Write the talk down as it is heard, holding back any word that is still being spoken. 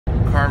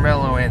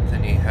Carmelo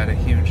Anthony had a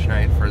huge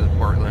night for the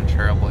Portland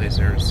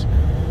Trailblazers.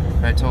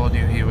 I told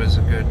you he was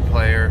a good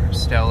player,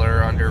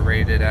 stellar,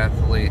 underrated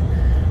athlete.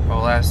 Well,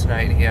 last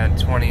night he had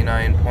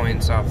 29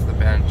 points off the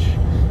bench.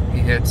 He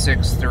hit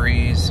 6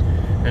 threes,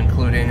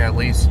 including at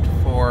least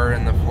 4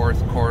 in the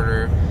fourth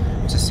quarter,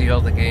 to seal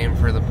the game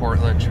for the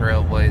Portland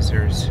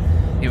Trailblazers.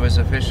 He was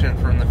efficient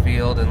from the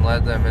field and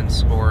led them in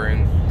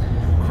scoring.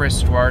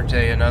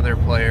 Duarte, another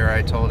player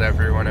I told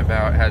everyone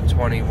about, had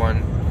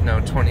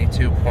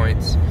 22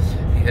 points.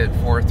 He hit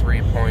 4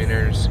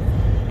 three-pointers.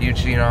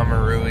 Eugene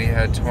Omoruyi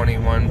had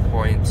 21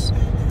 points,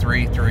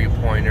 3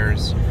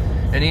 three-pointers.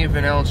 And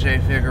even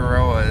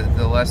Figueroa,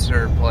 the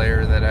lesser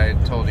player that I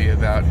told you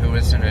about, who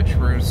isn't a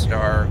true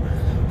star,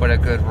 but a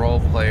good role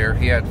player,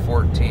 he had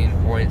 14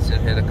 points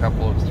and hit a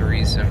couple of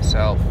threes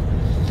himself.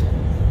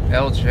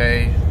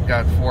 LJ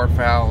got 4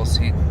 fouls.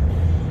 He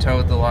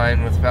towed the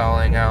line with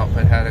fouling out,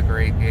 but had a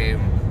great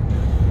game.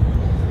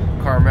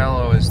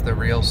 Carmelo is the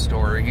real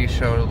story. He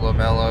showed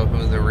LaMelo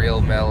who the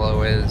real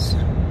Melo is.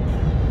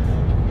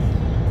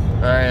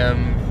 I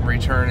am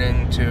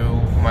returning to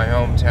my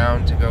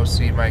hometown to go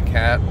see my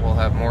cat. We'll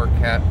have more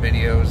cat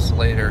videos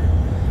later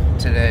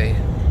today.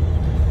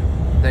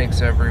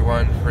 Thanks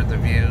everyone for the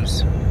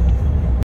views.